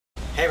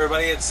Hey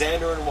everybody, it's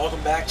Xander and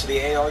welcome back to the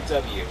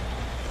ARW.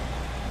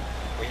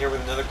 We're here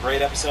with another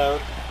great episode.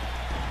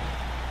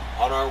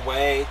 On our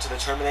way to the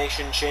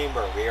Termination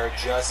Chamber. We are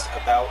just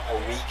about a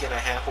week and a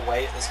half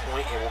away at this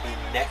point. It will be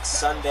next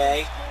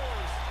Sunday,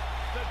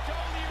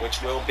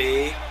 which will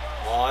be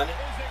on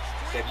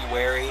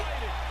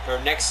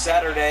next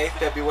Saturday,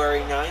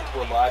 February 9th.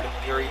 We're live in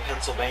Erie,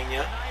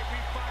 Pennsylvania.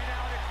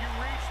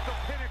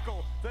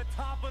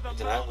 And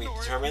tonight we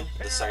determine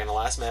the second to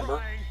last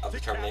member of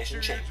the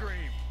Termination Chamber.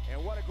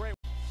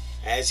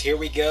 As here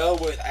we go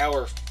with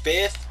our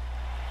fifth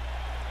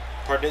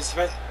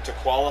participant to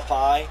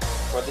qualify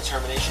for the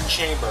Termination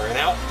Chamber. And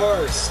out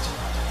first,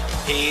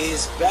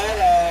 he's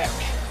back.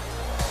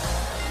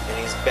 And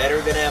he's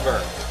better than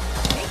ever.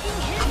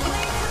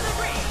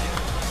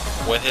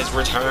 With his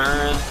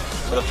return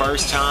for the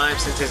first time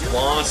since his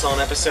loss on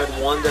episode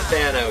 1 to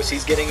Thanos,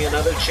 he's getting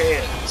another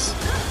chance.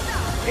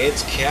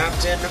 It's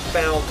Captain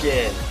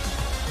Falcon.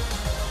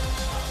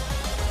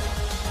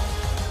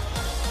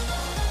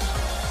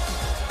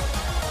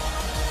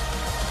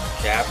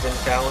 Captain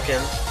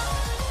Falcon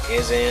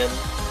is in.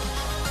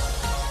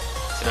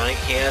 Tonight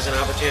he has an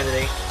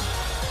opportunity.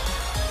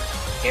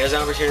 He has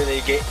an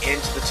opportunity to get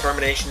into the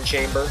Termination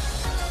Chamber,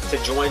 to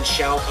join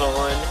Shao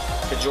Kahn,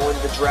 to join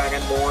the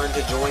Dragonborn,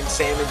 to join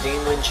Sam and Dean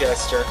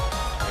Winchester,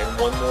 and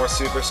one more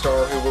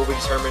superstar who will be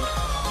determined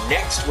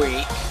next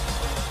week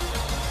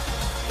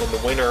when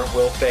the winner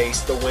will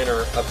face the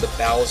winner of the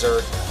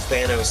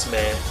Bowser-Thanos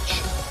match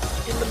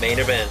in the main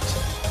event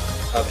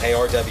of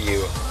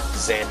ARW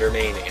Xander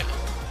Mania.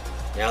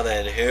 Now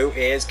then, who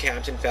is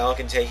Captain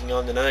Falcon taking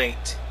on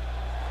tonight?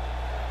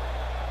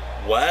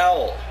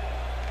 Well,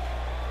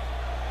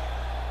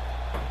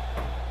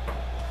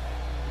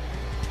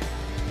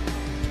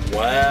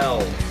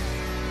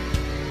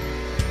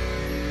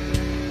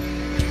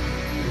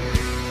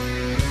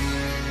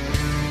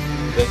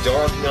 the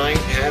Dark Knight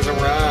has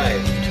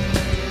arrived.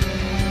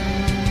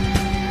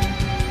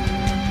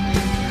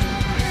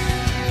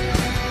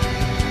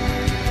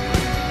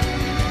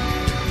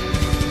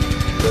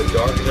 The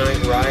Dark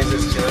Knight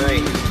rises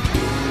tonight.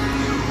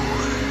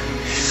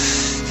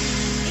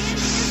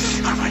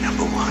 You are my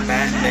number one.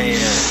 Batman.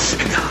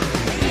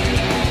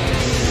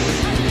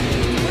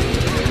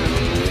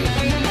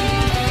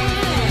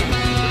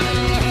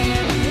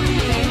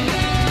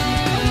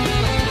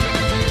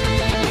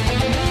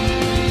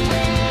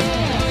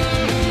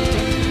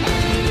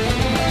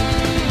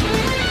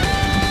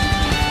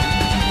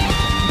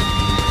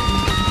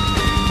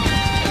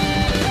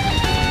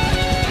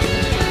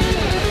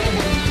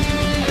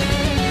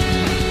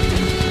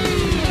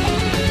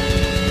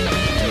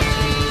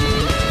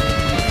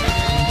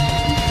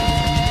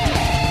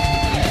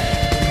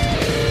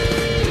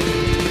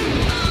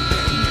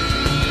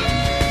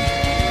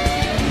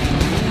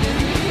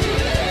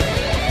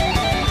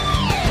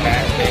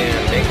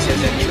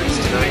 His entrance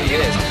tonight. It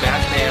is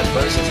Batman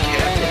versus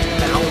Captain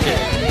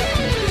Falcon.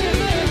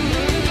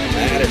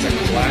 That is a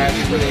clash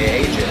for the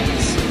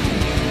ages.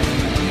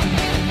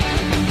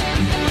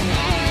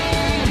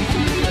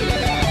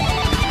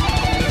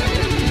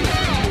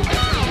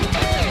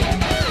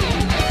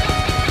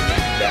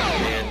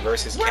 Batman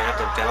versus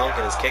Captain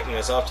Falcon is kicking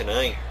us off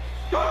tonight.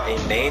 A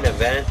main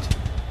event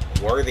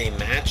worthy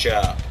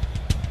matchup.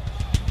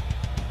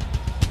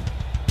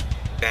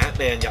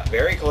 Batman got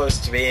very close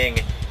to being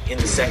in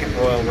the second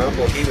Royal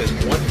Rumble. He was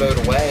one vote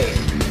away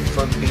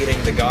from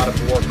beating the God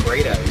of War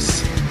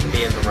Kratos to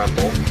be in the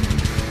Rumble.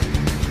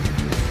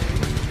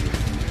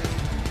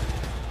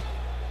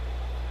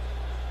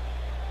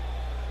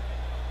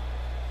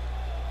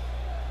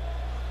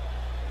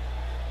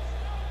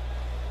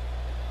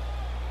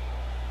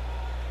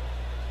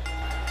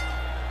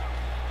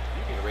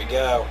 Here we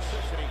go.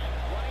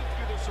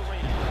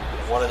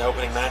 What an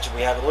opening matchup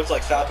we have. It looks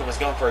like Falcon was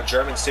going for a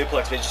German suplex,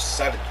 but he just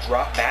decided to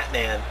drop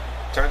Batman.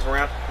 Turns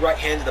around, right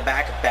hand to the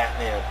back of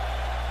Batman.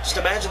 Just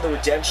imagine the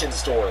redemption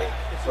story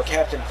for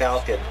Captain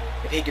Falcon.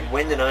 If he could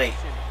win tonight,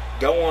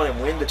 go on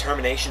and win the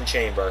Termination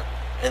Chamber,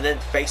 and then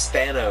face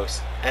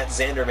Thanos at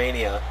Xander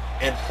Mania,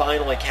 and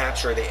finally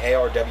capture the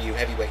ARW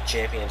Heavyweight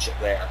Championship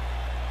there.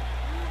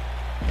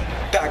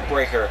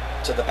 Backbreaker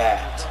to the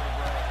bat.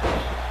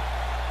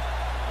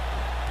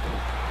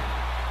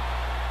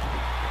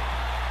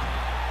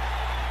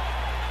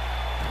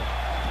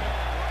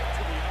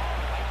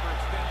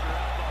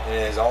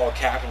 It is all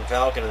Captain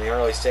Falcon in the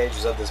early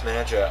stages of this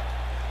matchup.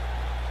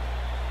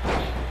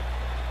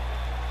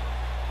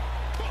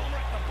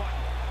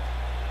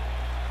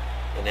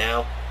 And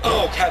now,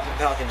 oh, Captain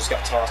Falcon just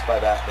got tossed by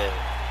Batman.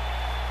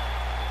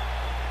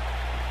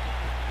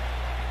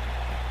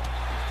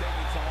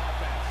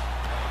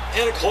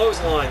 And a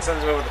clothesline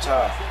sends him over the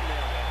top.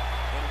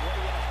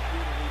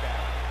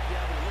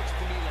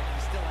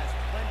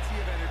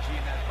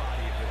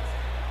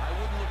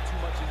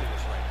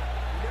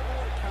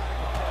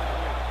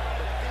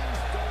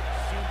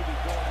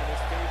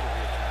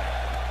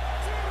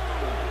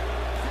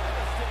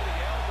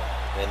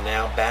 And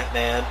now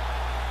Batman.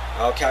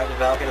 Oh, Captain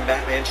Falcon and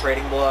Batman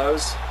trading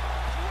blows.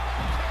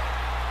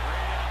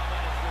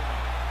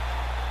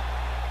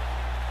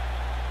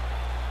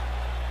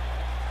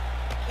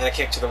 And a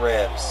kick to the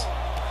ribs.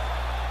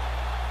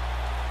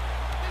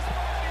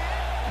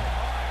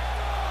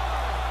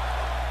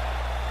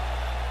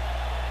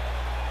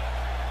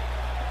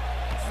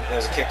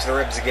 There's a kick to the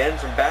ribs again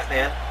from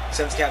Batman.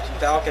 Sends Captain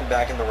Falcon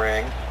back in the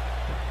ring.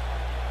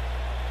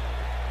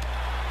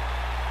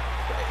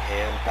 Right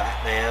hand,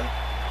 Batman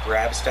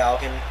grabs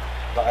Falcon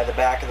by the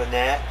back of the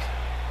neck.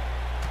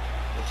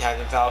 And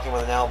Captain Falcon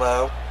with an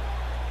elbow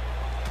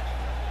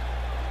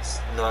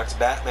knocks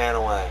Batman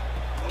away.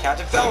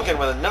 Captain Falcon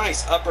with a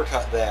nice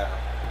uppercut there.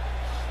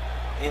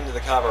 Into the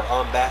cover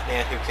on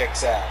Batman, who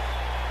kicks out.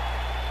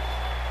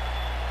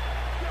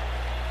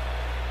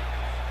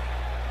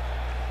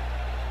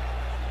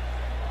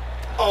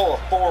 Oh, a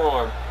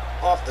forearm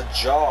off the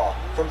jaw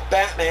from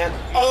Batman.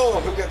 Oh,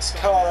 who gets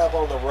caught up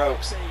on the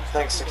ropes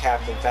thanks to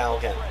Captain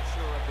Falcon.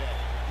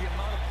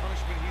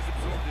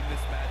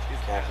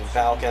 Captain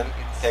Falcon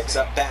picks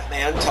up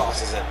Batman,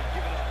 tosses him.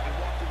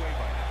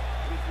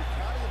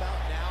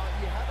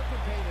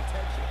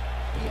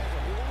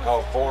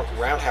 Oh,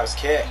 roundhouse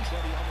kick.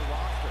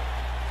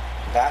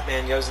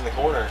 Batman goes in the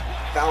corner.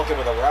 Falcon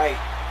with a right.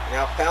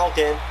 Now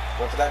Falcon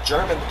went for that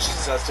German, but she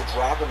decides to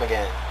drop him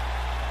again.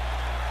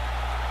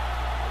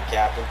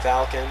 Captain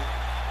Falcon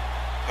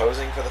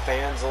posing for the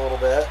fans a little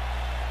bit.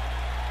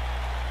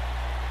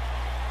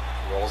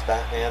 Rolls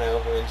Batman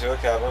over into a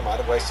cover. Might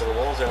have wasted a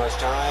little too much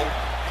time.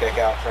 Kick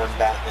out from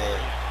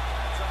Batman.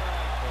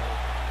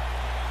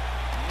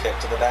 Kick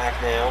to the back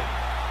now.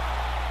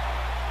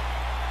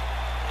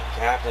 And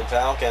Captain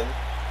Falcon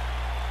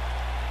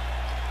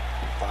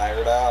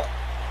fired up.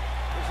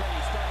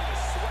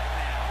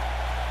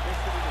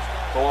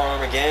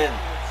 Forearm again.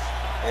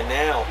 And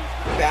now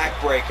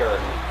backbreaker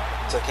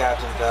to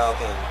Captain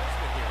Falcon.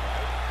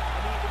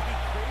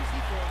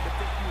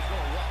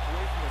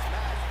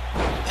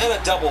 And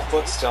a double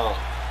foot stomp.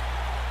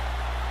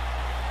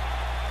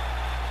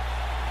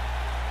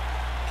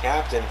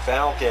 Captain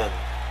Falcon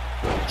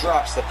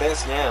drops the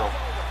fist now.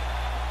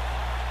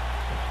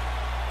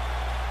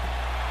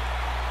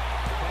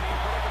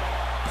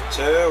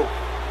 Two.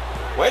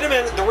 Wait a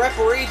minute, the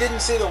referee didn't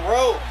see the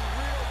rope.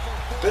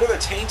 Bit of a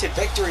tainted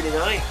victory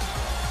tonight,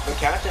 but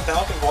Captain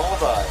Falcon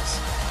qualifies.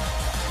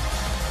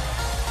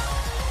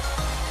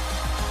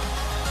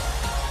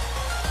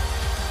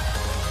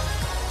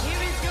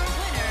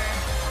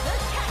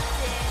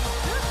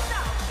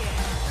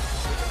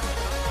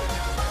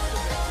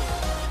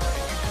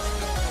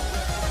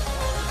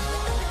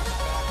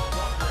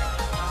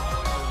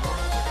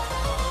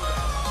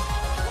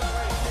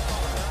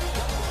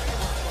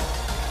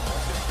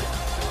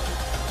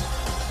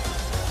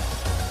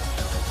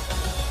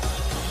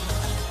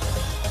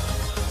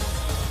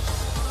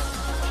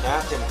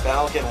 Captain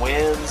Falcon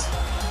wins.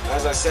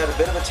 As I said, a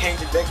bit of a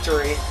tainted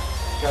victory,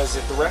 because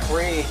if the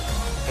referee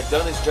had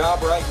done his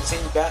job right and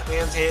seen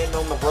Batman's hand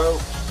on the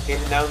rope, he'd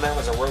have known that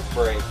was a rope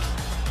break.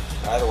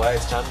 By the way,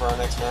 it's time for our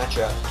next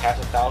matchup.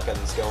 Captain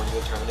Falcon's going to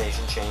the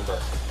Termination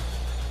Chamber.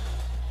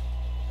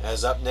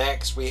 As up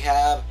next, we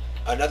have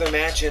another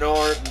match in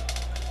our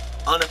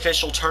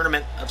unofficial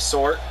tournament of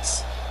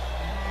sorts.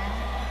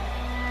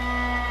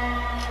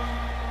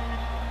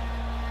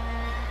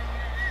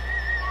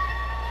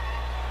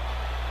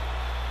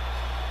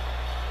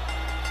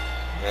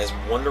 As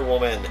Wonder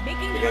Woman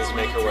begins to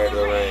make her way to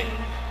the ring.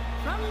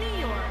 From New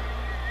York,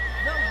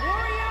 the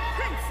Warrior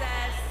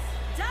Princess,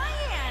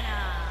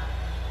 Diana.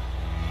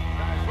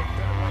 Guys, what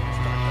better way to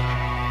start the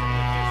night off than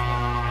with this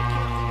one? I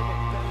can't think of a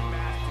better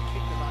match to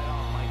kick the night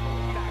off, Michael.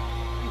 In fact,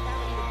 we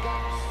haven't even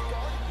gotten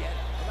started yet.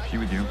 She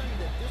with you?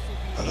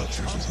 I thought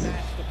she was with you.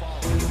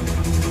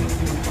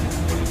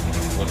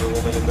 Wonder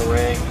Woman in the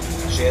ring.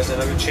 She has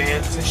another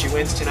chance if she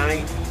wins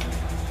tonight.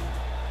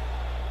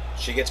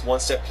 She gets one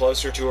step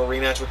closer to a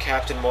rematch with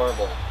Captain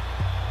Marvel.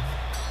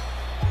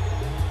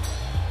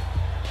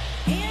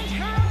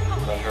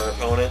 But her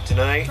opponent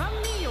tonight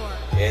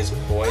is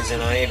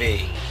Poison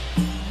Ivy.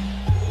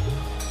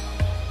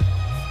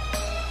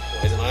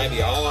 Poison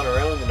Ivy all on her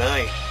own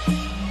tonight.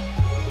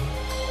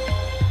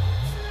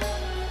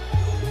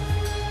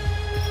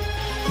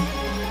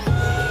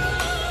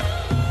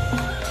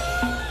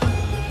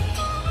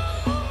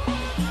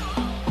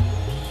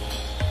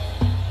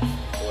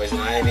 Poison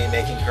Ivy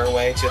making her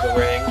way to the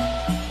ring.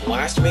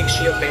 Last week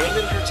she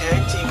abandoned her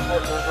tag team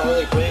partner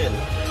Harley Quinn.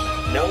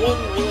 No one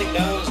really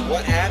knows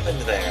what happened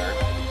there.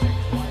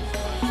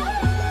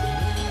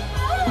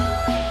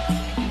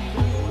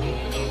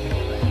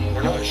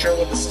 We're not sure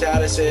what the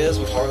status is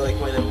with Harley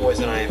Quinn and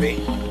Poison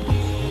Ivy.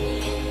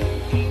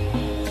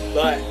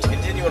 But to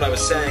continue what I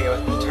was saying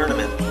about the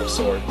tournament of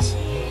sorts,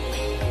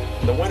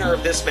 the winner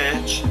of this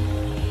match,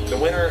 the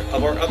winner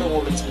of our other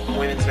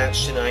women's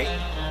match tonight,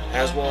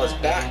 as well as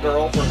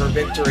Batgirl for her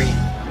victory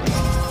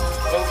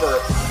over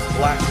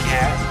Black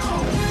Cat,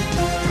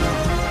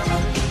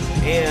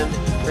 and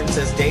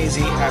Princess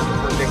Daisy after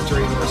her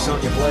victory over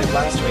Sonya Blade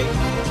last week,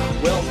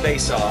 will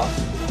face off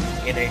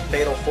in a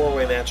fatal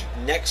four-way match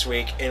next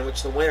week, in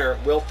which the winner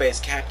will face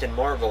Captain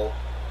Marvel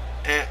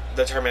at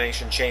the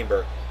Termination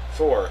Chamber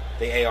for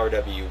the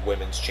ARW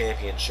Women's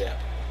Championship.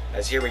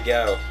 As here we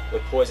go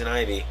with Poison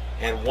Ivy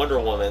and Wonder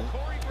Woman.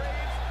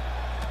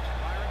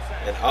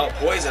 And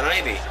Poison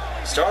Ivy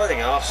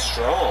starting off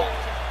strong.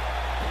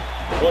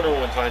 Wonder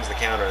Woman finds the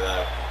counter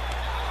though.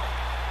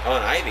 Oh,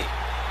 and Ivy.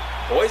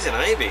 Poison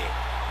Ivy.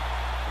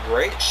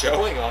 Great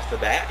showing off the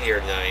bat here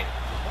tonight.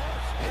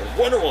 And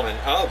Wonder Woman,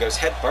 goes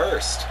head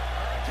first.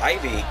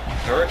 Ivy,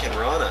 Hurricane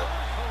Rana.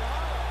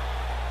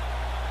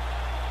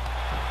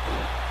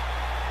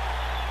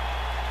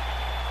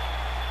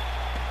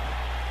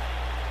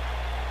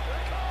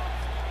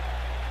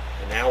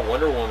 And now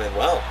Wonder Woman,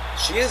 well,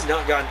 she has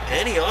not gotten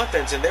any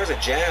offense, and there's a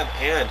jab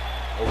and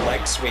a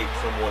leg sweep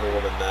from Wonder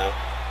Woman though.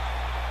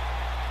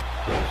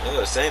 I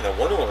was saying that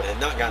Wonder Woman had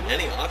not gotten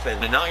any offense,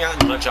 had not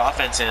gotten much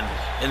offense in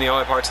the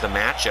early parts of the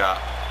matchup.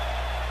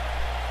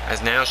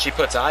 As now she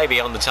puts Ivy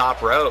on the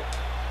top rope.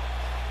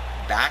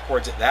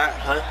 Backwards at that,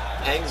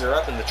 hangs her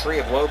up in the Tree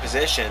of Woe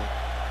position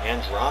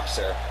and drops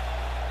her.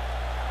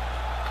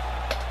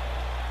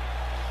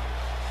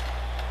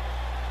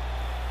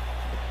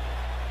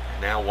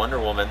 And now Wonder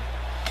Woman.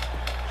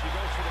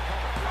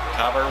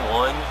 Cover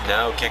one,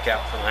 no, kick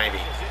out from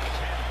Ivy.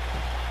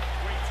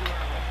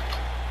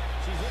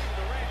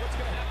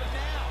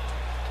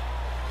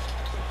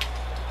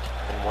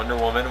 And Wonder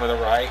Woman with a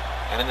right,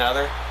 and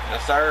another, and a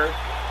third.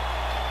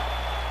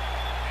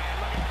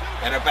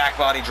 And a back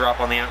body drop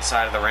on the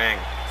outside of the ring.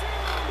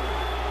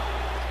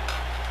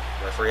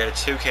 Referee had a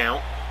 2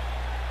 count.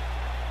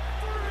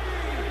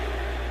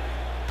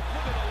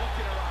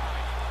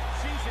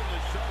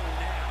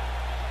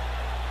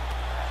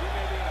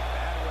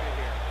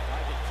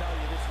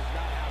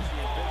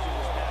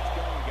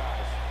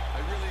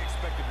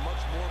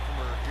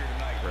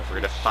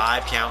 Referee had a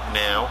 5 count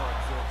now.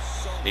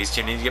 These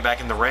two need to get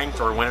back in the ring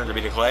for a winner to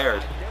be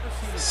declared.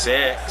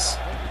 6.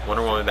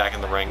 Wonder Woman back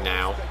in the ring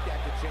now.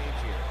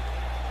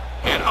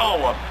 And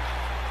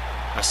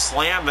a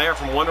slam there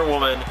from Wonder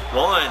Woman.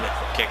 1.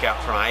 Kick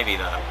out from Ivy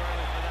though.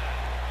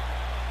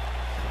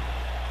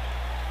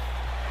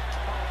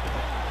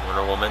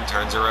 Wonder Woman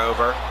turns her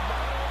over.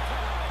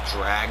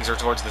 Drags her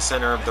towards the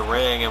center of the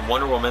ring, and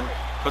Wonder Woman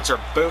puts her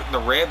boot in the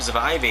ribs of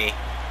Ivy.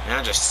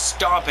 Now just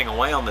stomping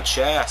away on the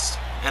chest.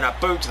 And a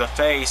boot to the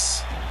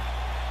face.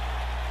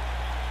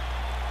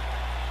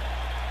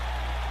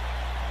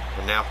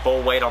 And now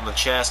full weight on the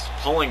chest,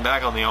 pulling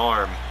back on the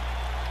arm.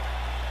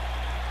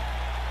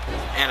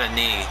 And a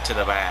knee to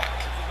the back.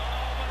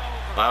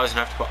 Well, that was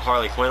enough to put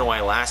Harley Quinn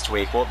away last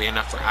week. Won't be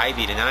enough for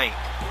Ivy tonight.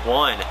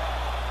 1,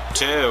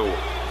 2.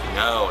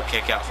 No, a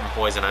kick out from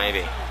Poison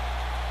Ivy.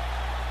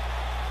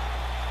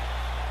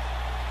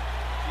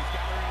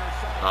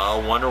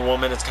 Oh, Wonder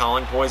Woman is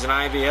calling Poison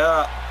Ivy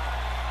up.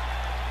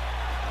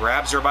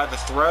 Grabs her by the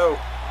throat.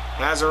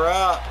 Has her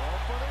up.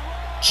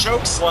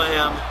 Choke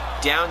slam.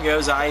 Down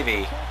goes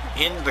Ivy.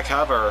 Into the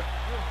cover.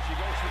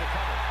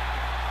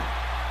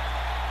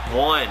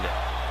 1,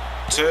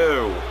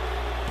 2,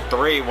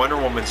 3. Wonder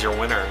Woman's your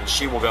winner, and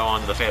she will go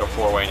on to the Fatal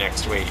 4-Way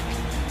next week.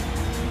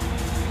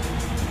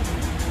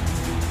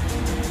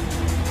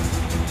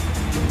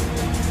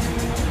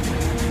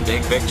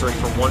 Big victory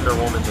for Wonder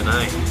Woman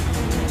tonight.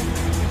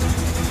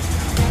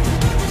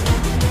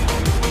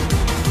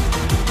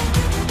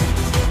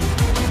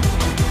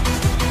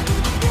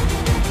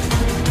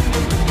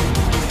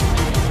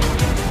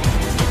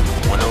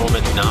 Wonder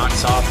Woman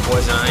knocks off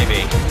Poison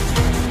Ivy.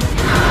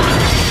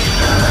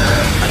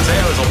 I'd say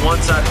it was a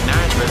one-sided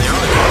match, but in the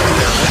early parts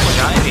there, it looked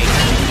like Ivy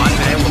might have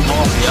been able to pull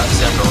off the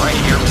upset, but right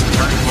here was the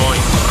turning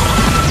point.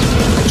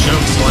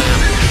 Choke slam.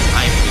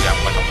 Ivy was out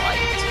like a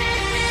light.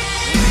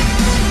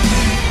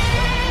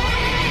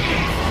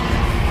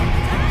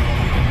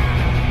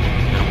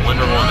 And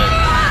Wonder Woman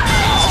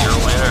is your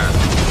winner.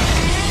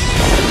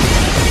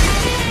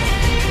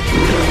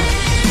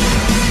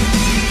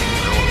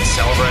 Wonder Woman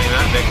celebrating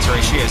that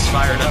victory. She is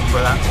fired up for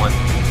that one.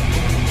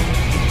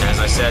 As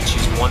I said,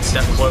 she's one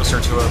step closer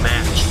to a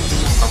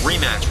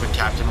rematch with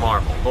Captain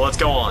Marvel. But let's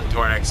go on to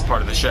our next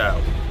part of the show,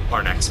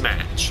 our next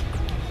match.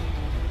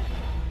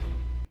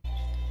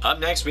 Up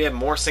next, we have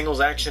more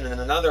singles action and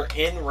another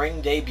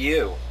in-ring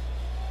debut.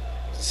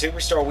 It's a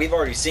superstar we've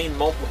already seen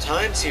multiple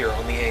times here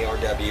on the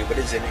ARW, but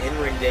it's an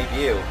in-ring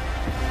debut.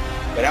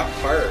 But out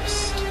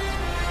first,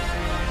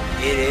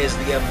 it is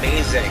the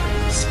amazing,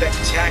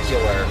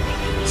 spectacular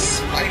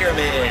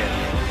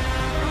Spider-Man.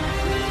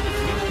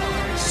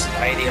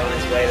 Spidey on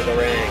his way to the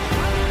ring.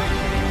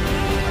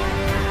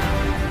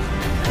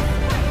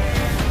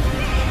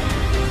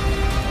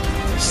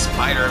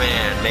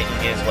 Spider-Man making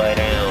his way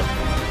down.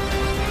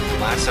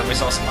 Last time we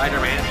saw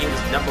Spider-Man, he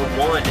was number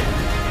 1 in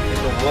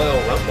the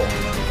Royal Rumble.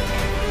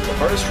 The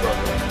first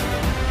Rumble.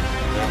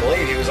 And I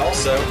believe he was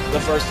also the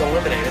first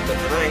eliminated, but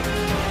tonight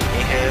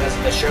he has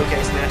a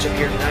showcase matchup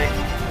here tonight,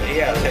 but he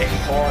has a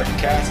hard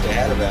task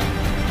ahead of him.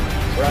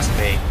 Trust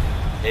me,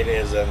 it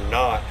is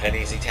not an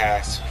easy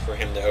task for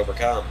him to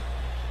overcome.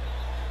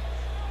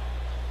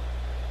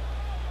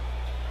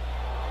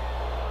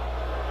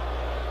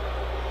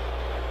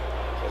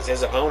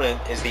 His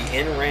opponent is the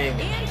in-ring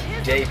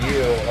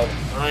debut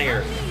of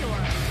Iron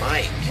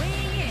Mike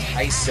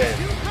Tyson.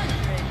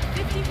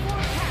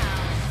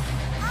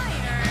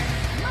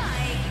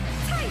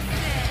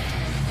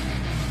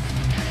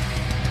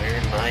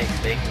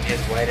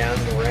 his way down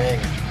to the ring.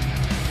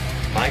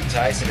 Mike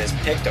Tyson has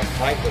picked a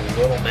fight with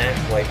Little Mac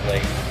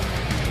lately.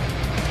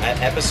 At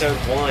episode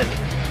 1,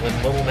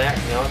 when Little Mac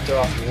knocked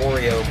off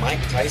Wario,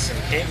 Mike Tyson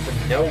came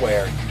from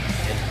nowhere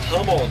and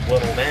pummeled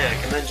Little Mac.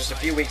 And then just a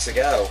few weeks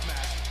ago,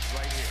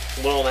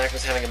 Little Mac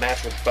was having a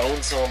match with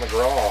Bonesaw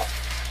McGraw,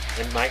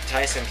 and Mike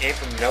Tyson came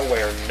from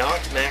nowhere,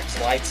 knocked Mac's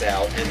lights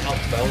out, and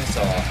helped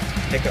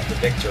Bonesaw pick up the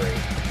victory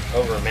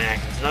over Mac.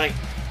 And tonight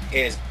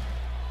is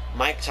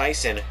Mike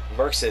Tyson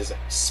versus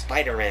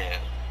Spider-Man.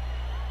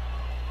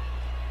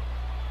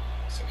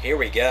 So here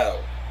we go.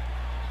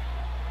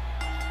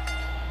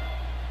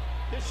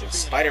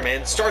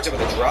 Spider-Man starts it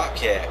with a drop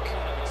kick.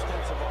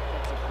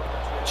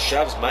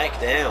 Shoves Mike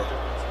down.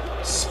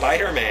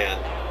 Spider-Man.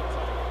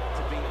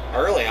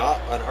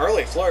 An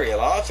early flurry of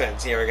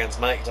offense here against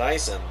Mike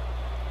Tyson.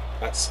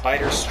 Got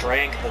Spider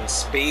strength and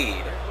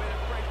speed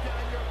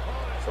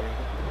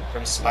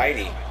from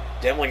Spidey.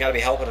 Definitely got to be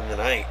helping him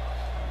tonight,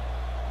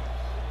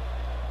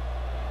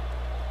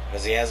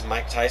 as he has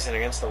Mike Tyson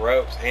against the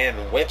ropes and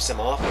whips him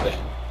off of it.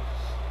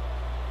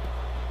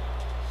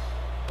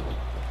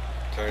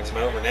 Turns him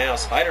over now.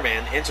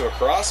 Spider-Man into a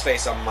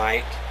crossface on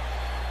Mike.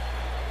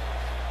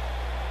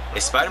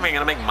 Is Spider-Man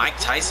going to make Mike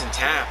Tyson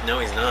tap? No,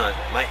 he's not.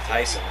 Mike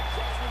Tyson.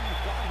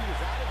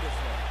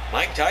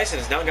 Mike Tyson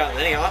has not gotten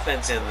any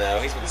offense in, though.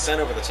 He's been sent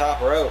over the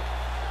top rope.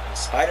 And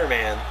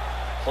Spider-Man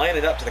playing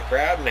it up to the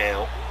crowd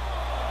now.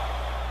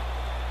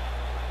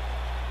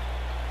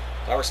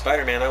 If I were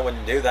Spider-Man, I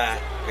wouldn't do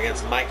that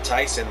against Mike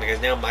Tyson,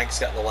 because now Mike's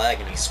got the leg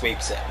and he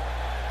sweeps it.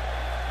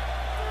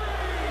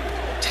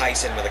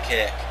 Tyson with a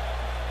kick.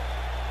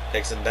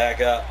 Picks him back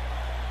up.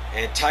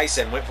 And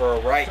Tyson went for a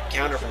right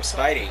counter from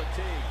Spidey.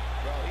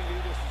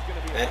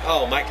 And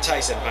oh, Mike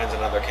Tyson finds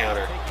another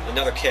counter.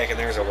 Another kick, and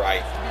there's a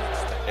right.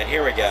 And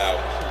here we go.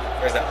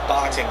 There's that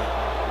boxing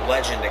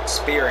legend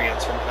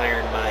experience from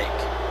Iron Mike.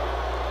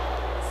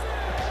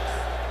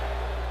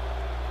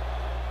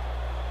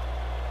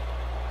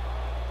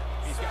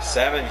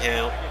 Seven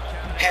count.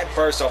 Head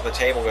first off the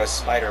table goes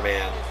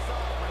Spider-Man.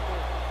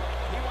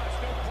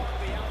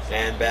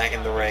 And back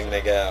in the ring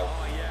they go.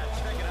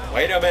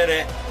 Wait a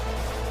minute.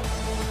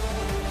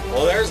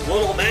 Well, there's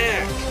Little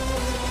Mac.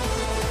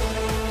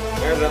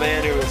 There's a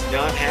man who is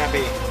not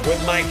happy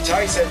with Mike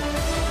Tyson.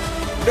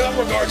 No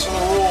regards for the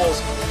rules.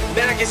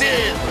 Mac is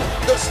in.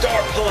 The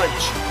star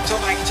punch to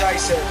Mike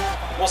Tyson.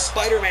 Well,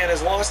 Spider-Man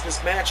has lost this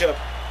matchup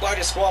by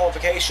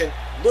disqualification.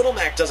 Little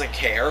Mac doesn't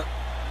care.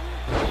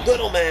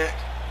 Little Mac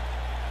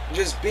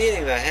just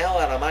beating the hell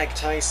out of Mike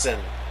Tyson.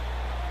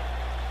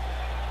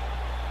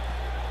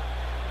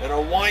 And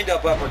a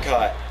wind-up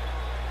uppercut.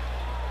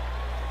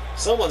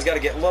 Someone's got to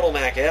get Little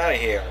Mac out of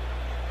here.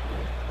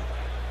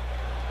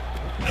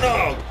 And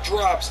oh,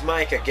 drops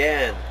Mike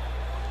again.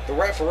 The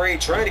referee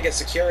trying to get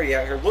security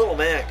out here. Little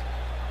Mac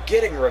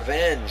getting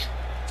revenge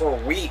for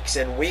weeks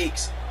and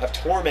weeks of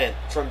torment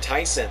from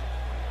Tyson.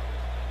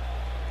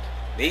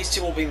 These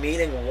two will be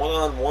meeting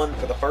one-on-one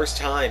for the first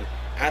time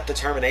at the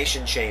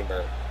Termination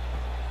Chamber.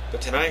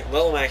 But tonight,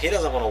 Little Mac, he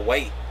doesn't want to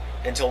wait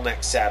until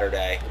next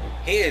Saturday.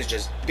 He is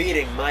just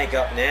beating Mike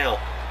up now.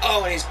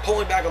 Oh, and he's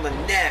pulling back on the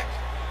neck.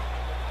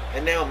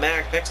 And now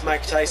Mac picks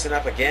Mike Tyson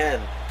up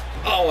again.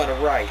 Oh, and a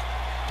right.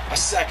 A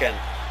second.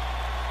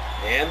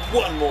 And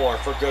one more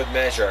for good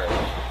measure.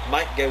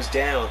 Mike goes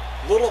down.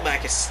 Little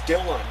Mac is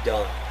still not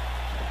done.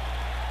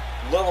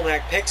 Little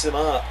Mac picks him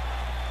up.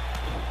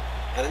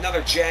 And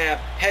another jab,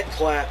 head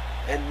clap,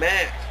 and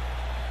Mac.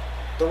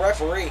 The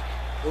referee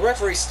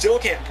still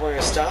can't bring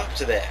a stop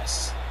to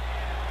this.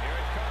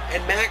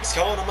 And Mac's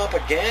calling him up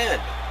again.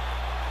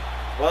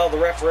 Well, the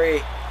referee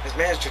has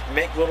managed to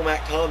make Little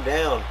Mac calm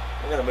down.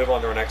 We're going to move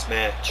on to our next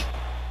match.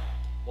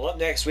 Well, up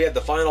next we have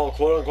the final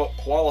quote-unquote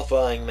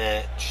qualifying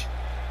match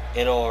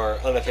in our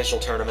unofficial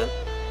tournament.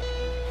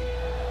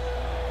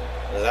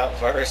 And up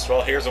first,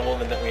 well, here's a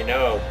woman that we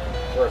know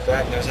for a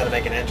fact knows how to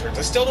make an entrance.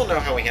 I still don't know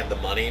how we have the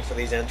money for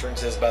these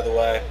entrances, by the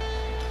way,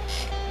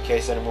 in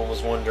case anyone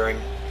was wondering.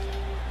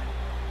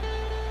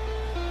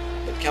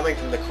 But coming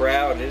from the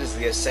crowd, it is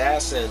the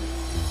assassin.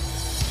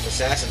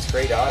 Assassin's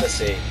Creed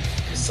Odyssey,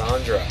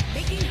 Kassandra.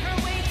 Making her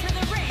way to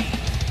the ring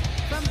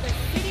from the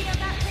city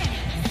of Atlantis,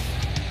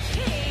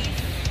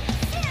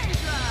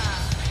 Kassandra.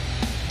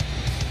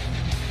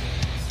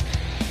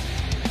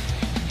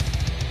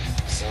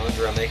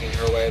 Kassandra making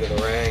her way to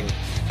the ring.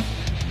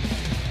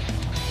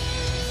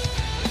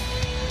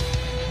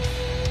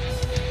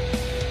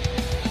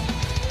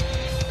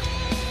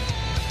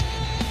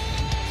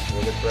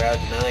 For the crowd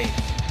tonight,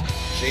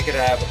 she could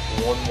have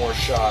one more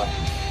shot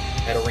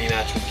at a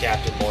rematch with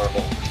Captain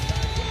Marvel.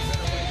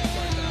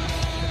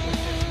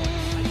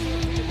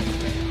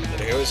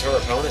 And who is her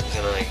opponent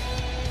tonight?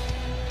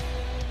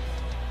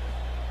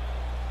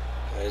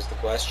 That is the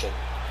question.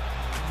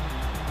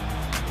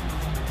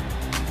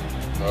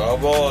 Oh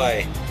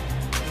boy.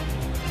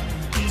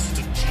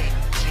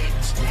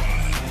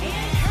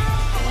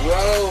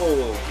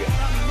 Rogue.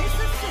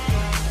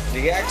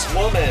 The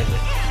ex-woman.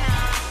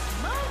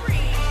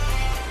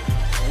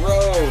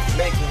 Rogue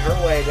making her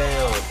way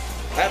down.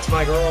 That's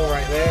my girl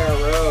right there,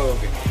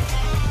 Rogue.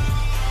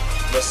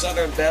 the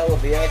Southern Belle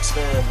of the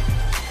X-Men.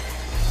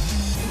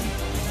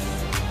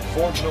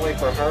 Fortunately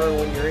for her,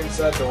 when you're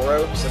inside the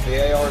ropes of the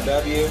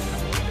ARW,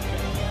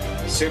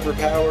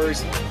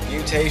 superpowers,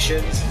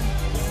 mutations,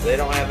 they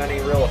don't have any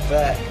real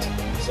effect.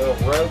 So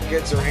if Rogue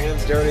gets her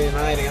hands dirty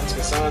tonight against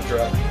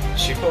Kassandra,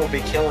 she won't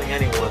be killing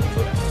anyone,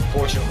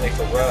 fortunately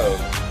for Rogue.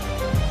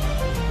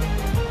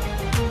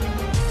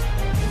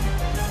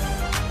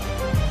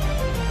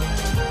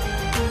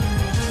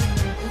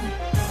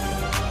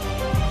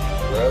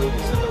 Rogue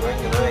is in the ring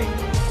tonight.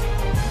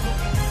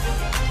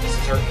 This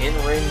is her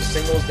in-ring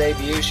singles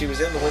debut. She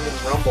was in the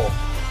Women's Rumble.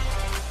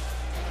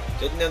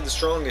 Didn't have the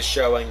strongest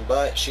showing,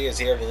 but she is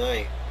here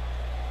tonight.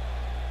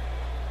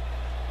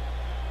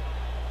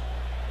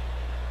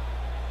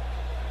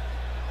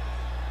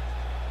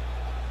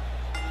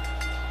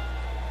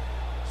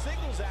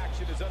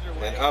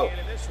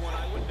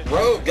 And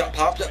Rogue got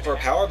popped up for a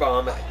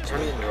powerbomb,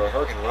 turning into a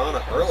Hurricane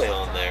Rana early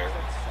on there.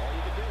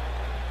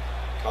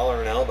 Collar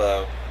and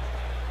elbow.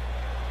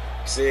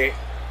 See,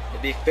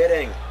 it'd be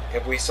fitting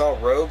if we saw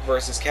Rogue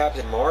versus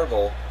Captain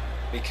Marvel,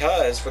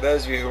 because, for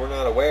those of you who are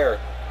not aware,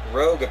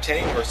 Rogue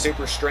obtained her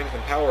super strength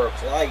and power of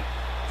flight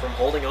from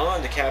holding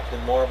on to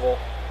Captain Marvel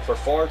for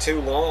far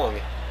too long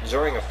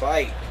during a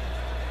fight,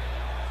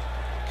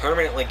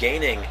 permanently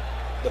gaining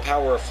the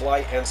power of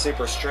flight and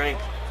super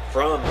strength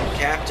from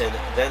Captain,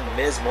 then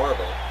Ms.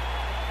 Marvel,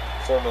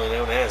 formerly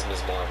known as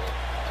Ms. Marvel,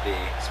 to be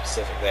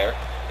specific there.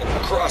 And a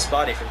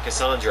crossbody from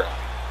Kassandra.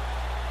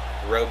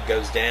 Rogue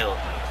goes down.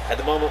 At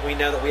the moment, we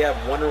know that we have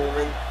Wonder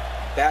Woman,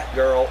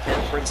 Batgirl,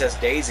 and Princess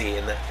Daisy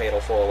in that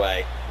fatal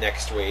four-way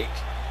next week.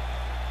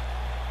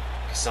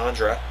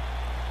 Kassandra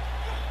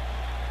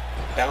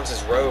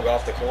bounces Rogue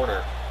off the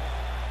corner,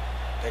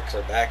 picks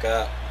her back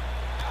up,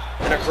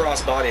 and a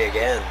crossbody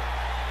again.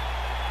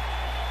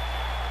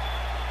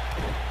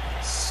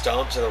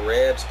 Stomp to the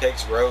ribs,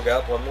 picks Rogue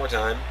up one more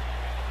time.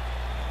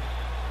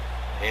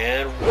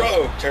 And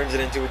Rogue turns it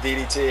into a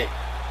DDT.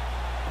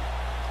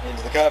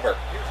 Into the cover.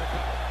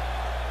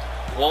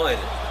 One.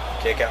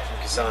 Kick out from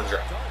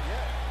Kassandra.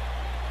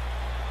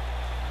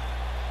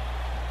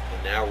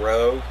 And now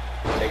Rogue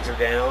takes her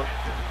down.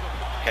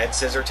 Head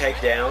scissor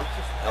takedown.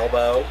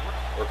 Elbow.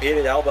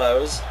 Repeated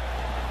elbows.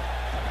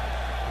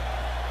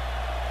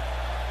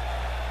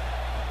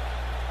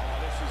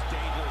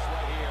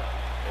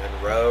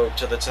 Rogue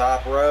to the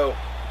top rope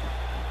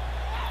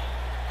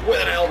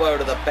with an elbow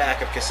to the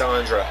back of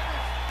Kassandra.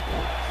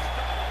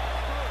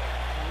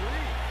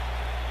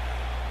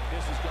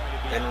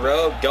 And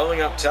Rogue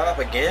going up top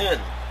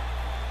again.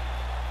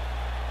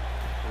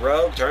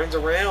 Rogue turns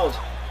around.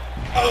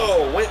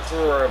 Oh, went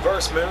for a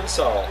reverse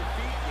moonsault.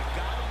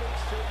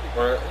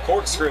 Or a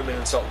corkscrew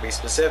moonsault to be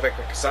specific,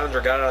 but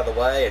Kassandra got out of the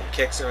way and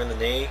kicks her in the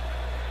knee.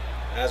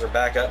 Has her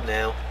back up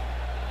now.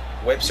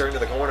 Whips her into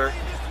the corner.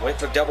 Went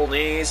for double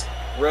knees.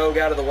 Rogue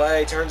out of the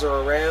way, turns her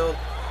around,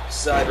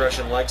 side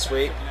Russian leg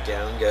sweep,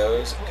 down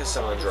goes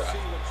Kassandra.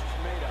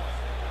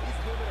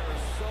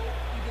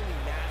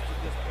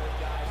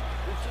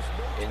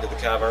 Into the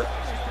cover,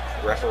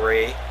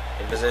 referee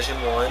in position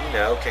one,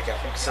 no, kick out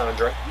from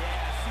Kassandra.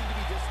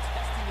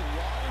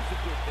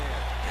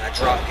 And a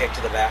drop kick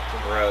to the back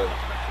from Rogue.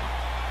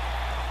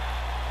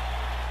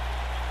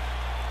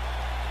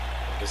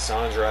 And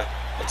Kassandra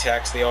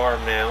attacks the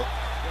arm now,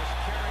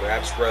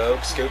 grabs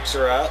Rogue, scoops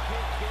her up,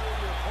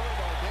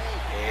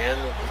 and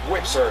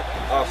whips her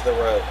off the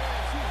rope.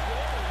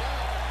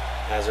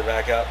 Has her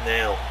back up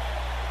now.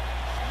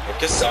 And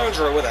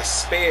Kassandra with a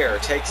spear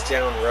takes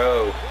down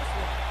Rogue.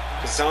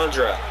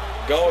 Kassandra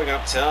going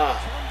up top.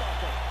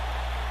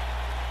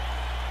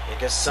 And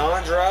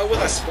Kassandra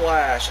with a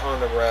splash on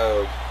the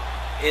Rogue.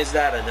 Is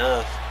that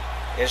enough?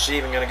 Is she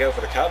even going to go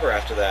for the cover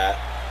after that?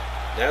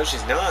 No,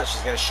 she's not.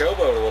 She's going to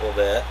showboat a little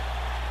bit.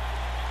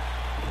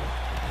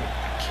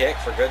 Kick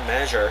for good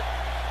measure.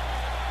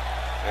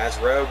 As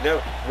Rogue,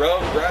 no,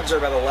 Rogue grabs her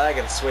by the leg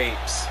and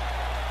sweeps.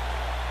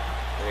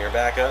 And you're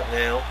back up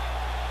now.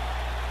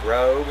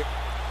 Rogue.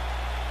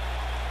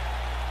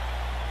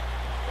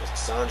 There's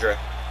Kassandra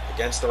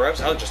against the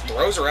ropes. Oh, just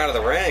throws her out of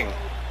the ring.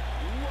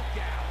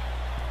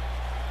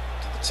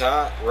 To the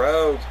top,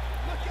 Rogue.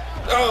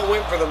 Oh,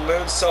 went for the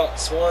moonsault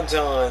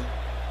swanton.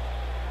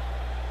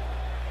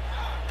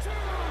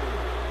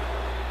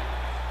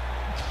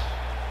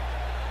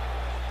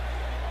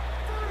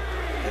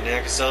 And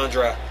now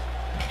Kassandra.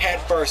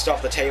 Head first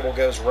off the table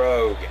goes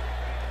Rogue.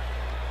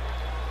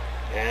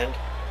 And,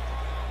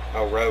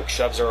 oh, Rogue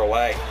shoves her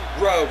away.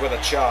 Rogue with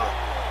a chop.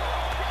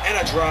 And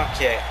a drop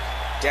kick.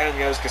 Down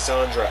goes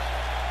Kassandra.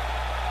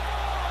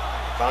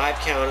 5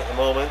 count at the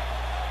moment.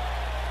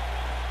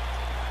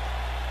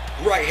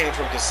 Right hand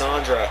from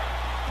Kassandra.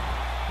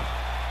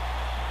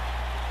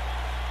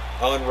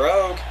 Oh, and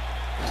Rogue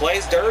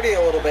plays dirty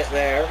a little bit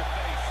there.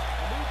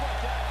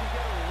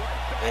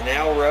 And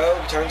now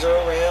Rogue turns her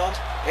around.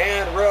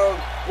 And Rogue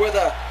with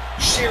a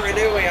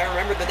Shiranui. I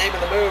remembered the name of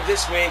the move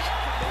this week.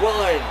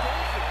 1,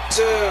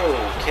 2,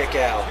 kick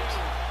out.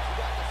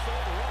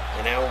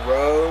 And now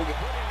Rogue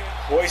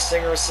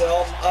hoisting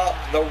herself up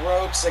the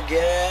ropes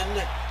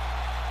again.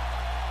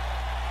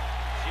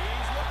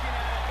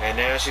 And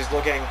now she's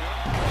looking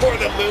for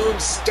the moon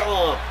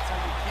stomp.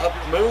 A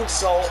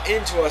moonsault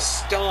into a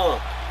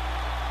stomp.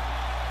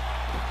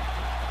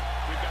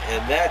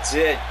 And that's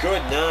it.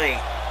 Good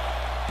night.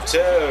 2.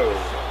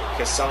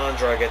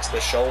 Kassandra gets the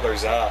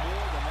shoulders up.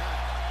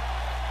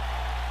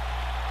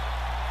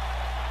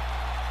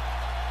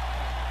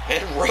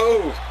 And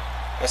Rogue,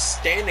 a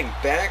standing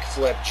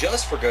backflip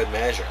just for good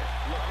measure.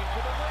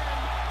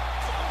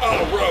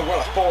 Oh, Rogue,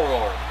 what a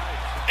forearm.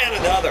 And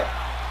another.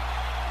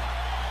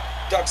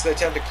 Ducks the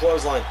attempted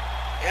clothesline.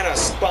 And a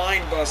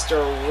spine buster.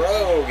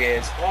 Rogue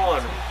is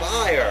on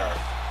fire.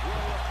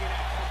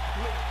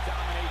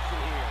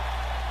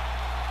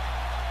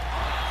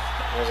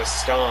 There's a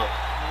stomp.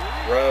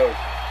 Rogue.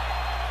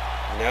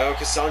 No,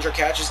 Kassandra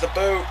catches the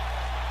boot.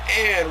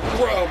 And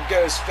Rogue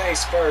goes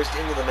face first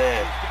into the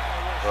mat.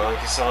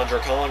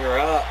 Kassandra calling her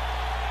up.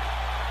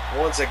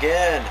 Once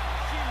again.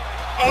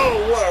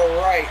 Oh, what a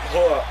right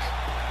hook.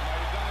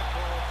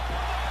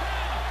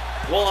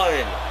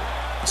 1,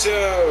 2,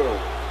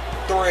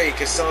 3.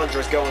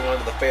 Kassandra's going on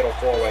to the Fatal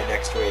 4-Way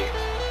next week.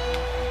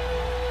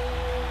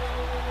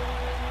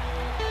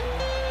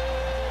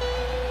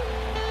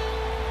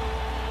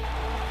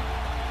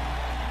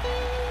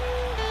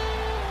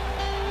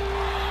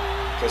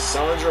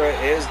 Kassandra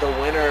is the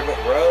winner, but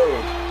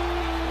Rogue,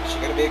 she's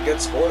going to be a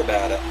good sport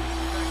about it.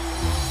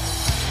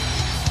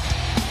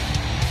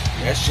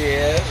 Yes, she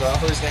is.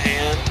 Offers the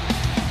hand.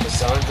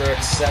 Kassandra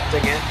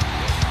accepting it.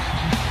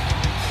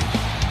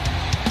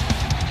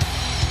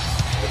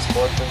 Good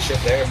sportsmanship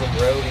there from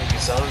Rogue and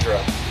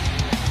Kassandra.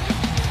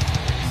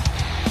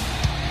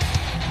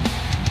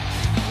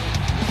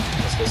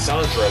 As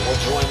Kassandra will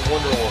join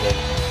Wonder Woman,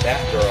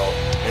 Batgirl,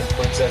 and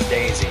Princess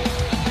Daisy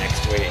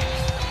next week.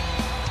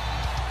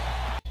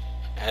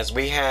 As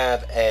we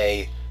have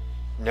a,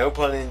 no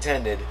pun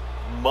intended,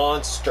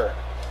 monster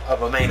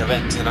of a main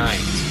event tonight.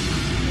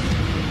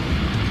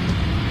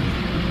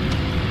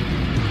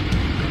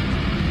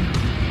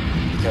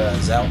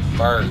 Because out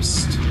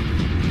first,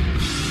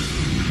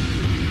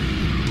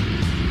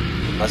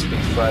 it must be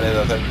Friday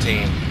the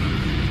 13th,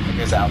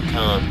 because out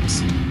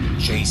comes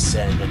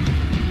Jason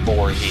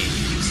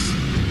Voorhees.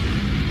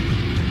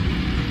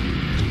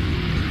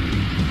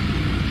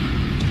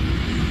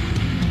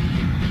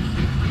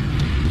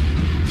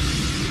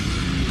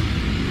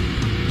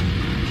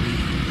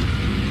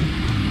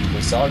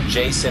 We saw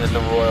Jason in the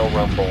Royal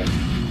Rumble.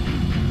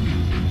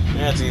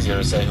 Yeah, it's easier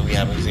to say who we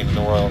haven't seen in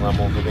the Royal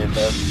Rumble for being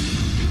there.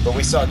 But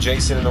we saw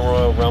Jason in the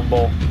Royal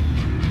Rumble.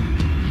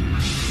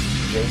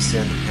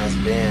 Jason has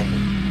been...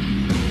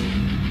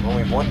 Well,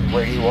 we wondered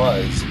where he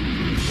was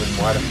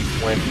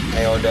when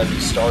ARW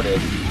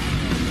started.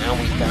 Now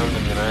we found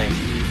him tonight.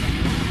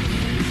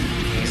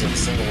 He's in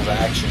singles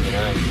action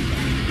tonight.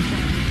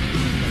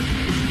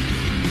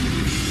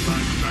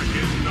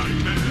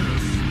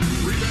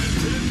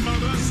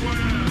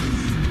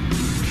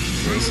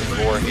 Jason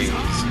Voorhees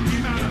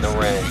in the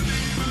ring.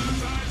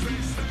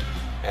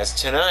 As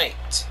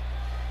tonight,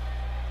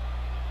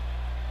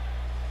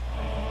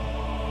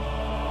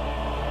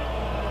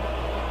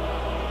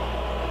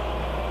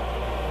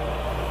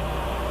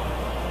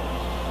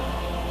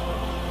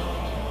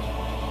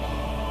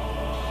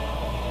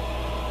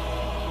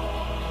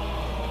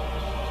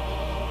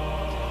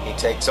 he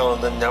takes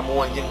on the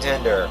 #1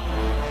 contender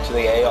to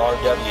the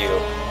ARW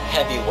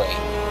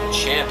Heavyweight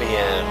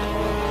Champion.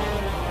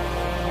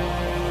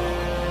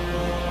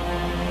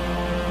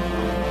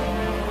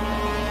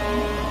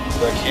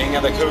 The King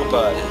of the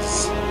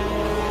Koopas,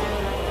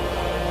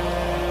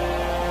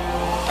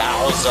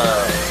 Bowser.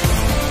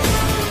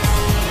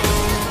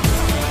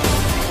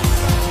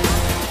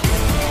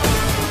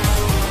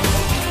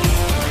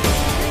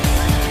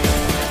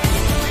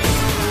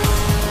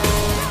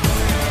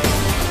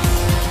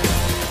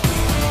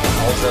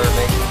 Bowser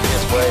making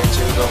his way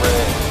to the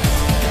ring.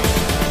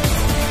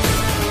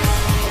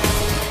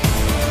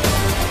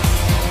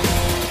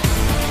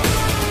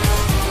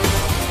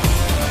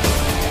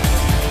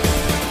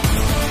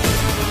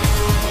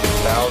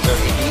 Bowser,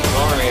 he beat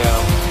Mario.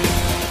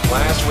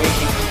 Last week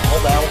he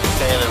called out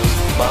Thanos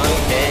by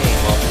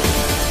name.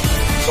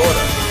 Sort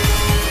of.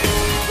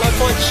 Not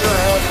quite sure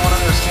how anyone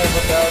understands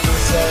what Bowser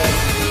said.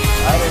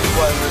 I didn't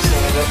quite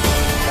understand it.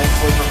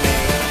 Thankfully for me,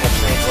 I have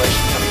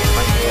translation coming in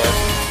my ear.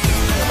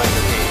 In my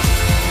ears.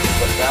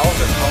 But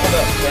Bowser called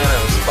up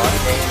Thanos by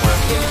name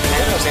last week.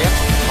 Thanos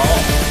answered the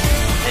call.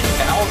 And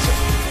Bowser,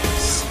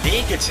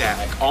 sneak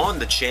attack on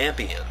the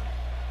champion.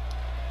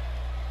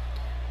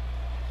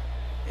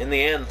 In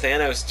the end,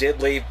 Thanos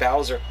did leave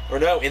Bowser... Or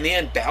no, in the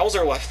end,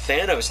 Bowser left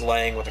Thanos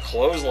laying with a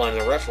clothesline.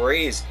 The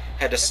referees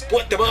had to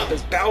split them up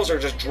as Bowser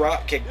just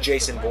drop-kicked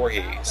Jason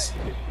Voorhees.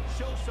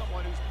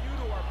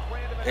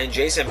 And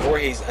Jason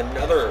Voorhees,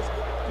 another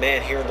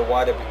man here in the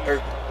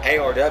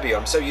ARW,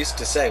 I'm so used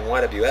to saying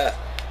YWF,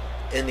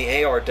 in the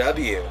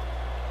ARW,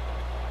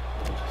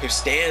 who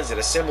stands at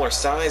a similar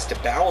size to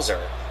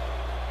Bowser.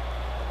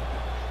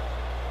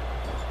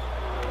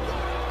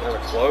 Another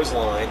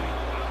clothesline.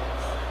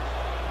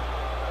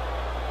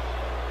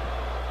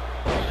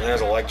 And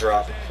there's a leg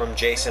drop from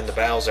Jason to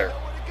Bowser.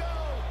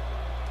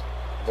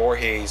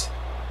 Voorhees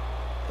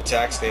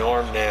attacks the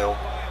arm now.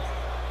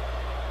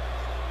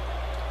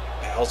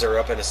 Bowser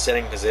up in a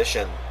sitting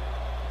position.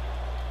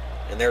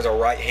 And there's a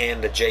right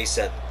hand to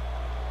Jason.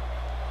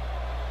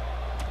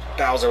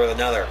 Bowser with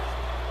another.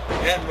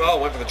 And, oh,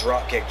 went for the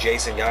drop kick.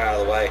 Jason got out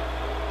of the way.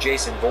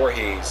 Jason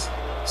Voorhees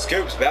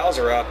scoops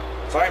Bowser up.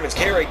 Fireman's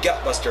carry,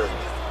 gutbuster.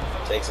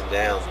 Takes him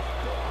down.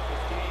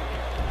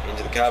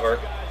 Into the cover.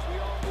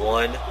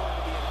 One.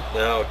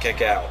 No,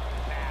 kick out.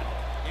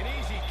 An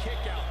easy kick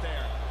out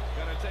there.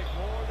 Gonna take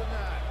more than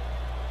that.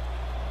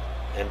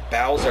 And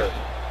Bowser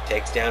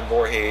takes down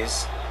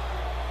Voorhees.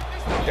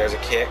 There's a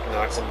kick,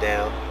 knocks him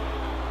down.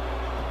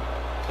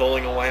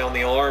 Pulling away on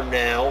the arm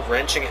now,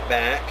 wrenching it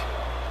back.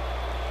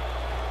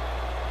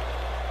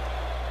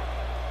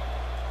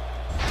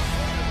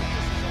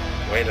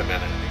 Wait a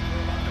minute.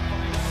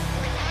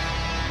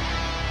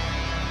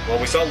 Well,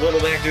 we saw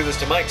Little Mac do this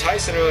to Mike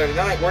Tyson earlier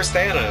tonight. Where's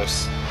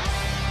Thanos?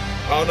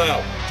 Oh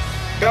no.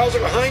 Bowser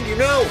behind you,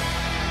 no!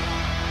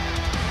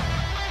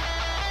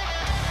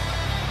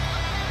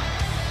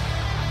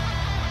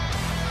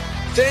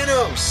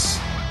 Thanos!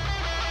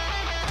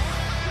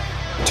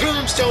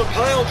 Tombstone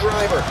pile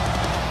driver!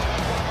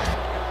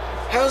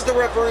 How's the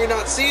referee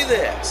not see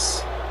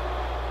this?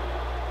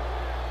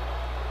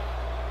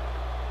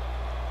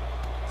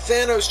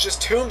 Thanos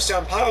just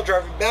tombstone pile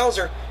driving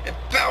Bowser, and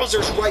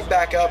Bowser's right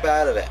back up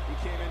out of it.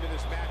 He came into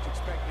this match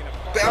expecting a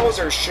fight.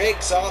 Bowser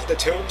shakes off the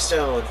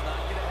tombstone,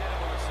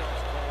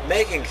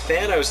 making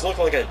Thanos look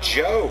like a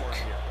joke.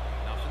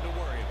 Nothing to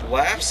worry about.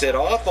 Laughs it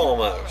off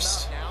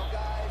almost. Now,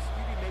 guys,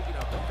 you'd be making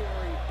a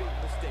very big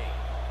mistake.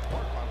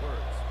 Mark my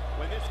words.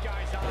 When this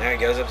guy's out, Now he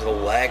goes up to the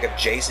leg of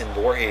Jason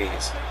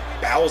Voorhees.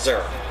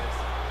 Bowser.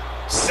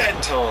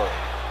 Senton.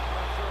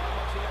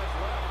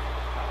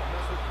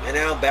 And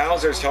now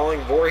Bowser's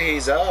calling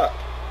Voorhees up.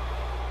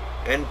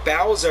 And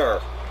Bowser.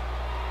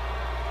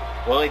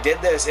 Well, he did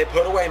this. It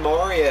put away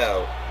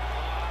Mario.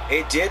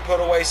 It did put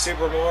away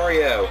Super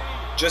Mario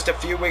just a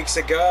few weeks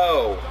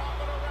ago.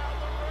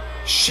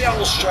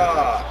 Shell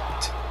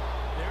shocked.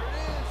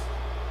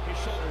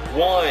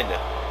 One,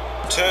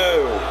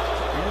 two.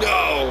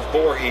 No,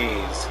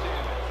 Voorhees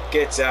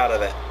gets out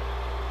of it.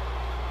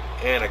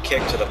 And a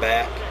kick to the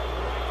back.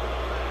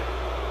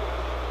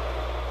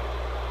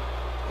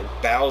 And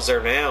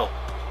Bowser now.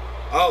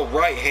 Oh,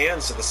 right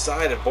hands to the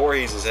side of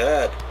Voorhees'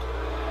 head.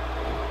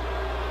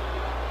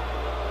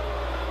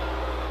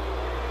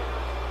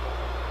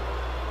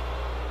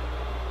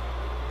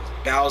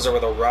 Bowser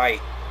with a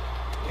right.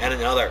 And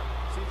another.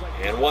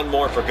 And one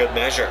more for good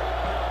measure.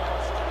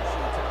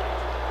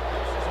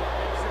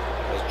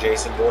 There's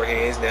Jason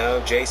Voorhees.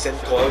 Now Jason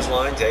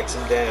clothesline takes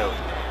him down.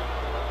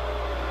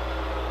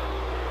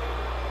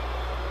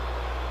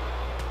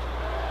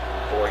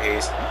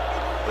 Voorhees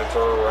went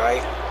for a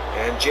right.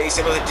 And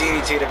Jason with a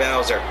DDT to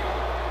Bowser.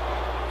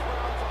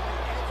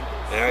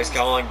 Now he's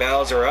calling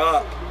Bowser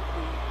up.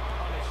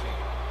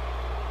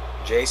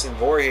 Jason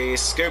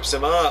Voorhees scoops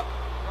him up.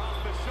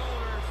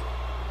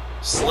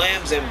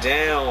 Slams him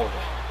down.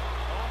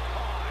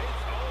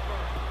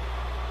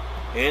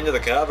 Into the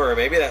cover.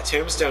 Maybe that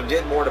tombstone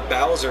did more to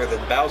Bowser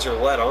than Bowser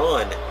let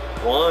on.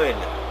 One,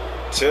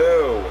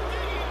 two.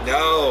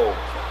 No.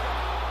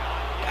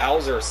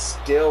 Bowser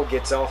still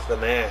gets off the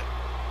mat.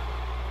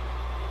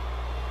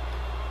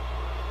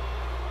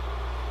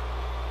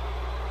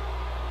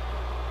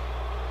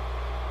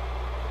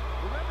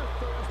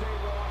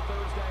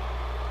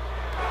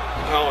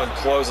 Oh, and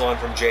clothesline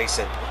from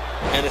Jason.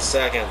 And a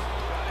second.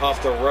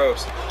 Off the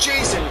ropes.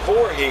 Jason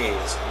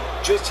Voorhees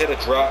just hit a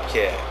drop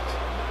kick.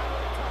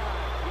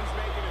 he's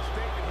making a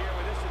statement here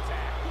with this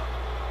attack.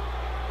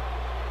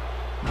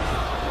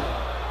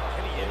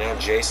 And now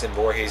Jason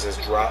Voorhees has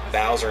dropped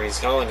Bowser and he's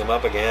calling him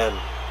up again.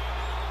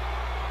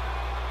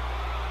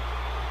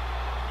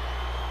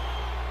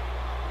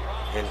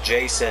 And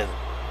Jason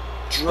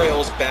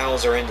drills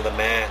Bowser into the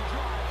mat.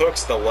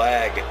 Hooks the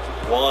leg.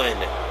 One,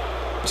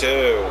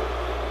 two,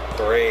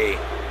 three.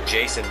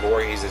 Jason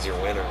Voorhees is your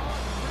winner.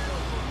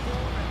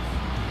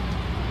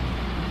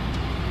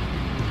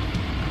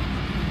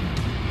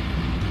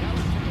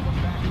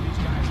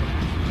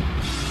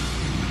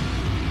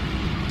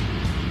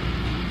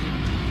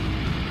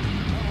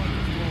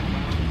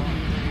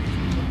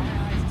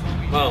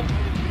 Well,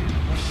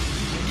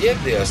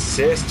 give the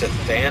assist to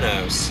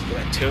Thanos for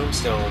that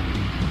tombstone.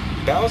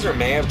 Bowser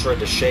may have tried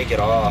to shake it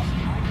off.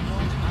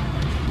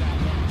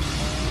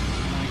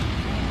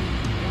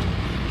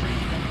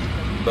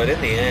 But in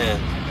the end,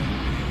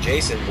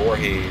 Jason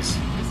Voorhees,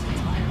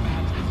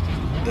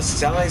 the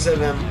size of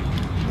him,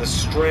 the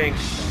strength,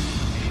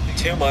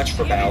 too much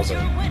for Bowser.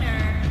 Your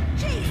winner,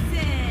 Jason.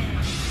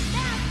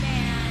 That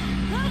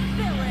man, the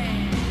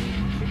villain.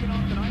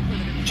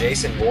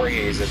 Jason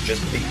Voorhees has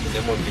just beaten the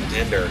 #1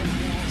 contender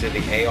to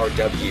the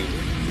ARW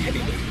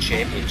Heavyweight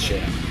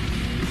Championship.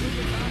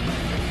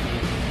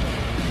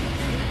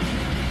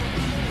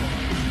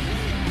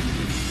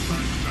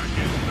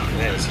 And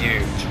that is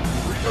huge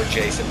for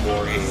Jason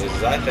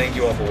Voorhees. I thank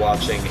you all for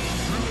watching.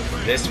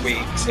 this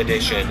week's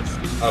edition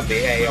of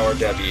the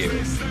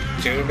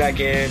ARW. Tune back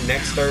in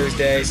next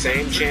Thursday,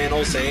 same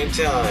channel, same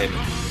time,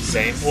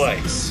 same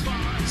place,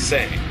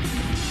 same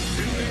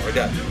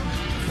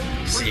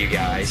ARW. See you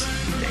guys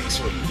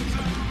next week.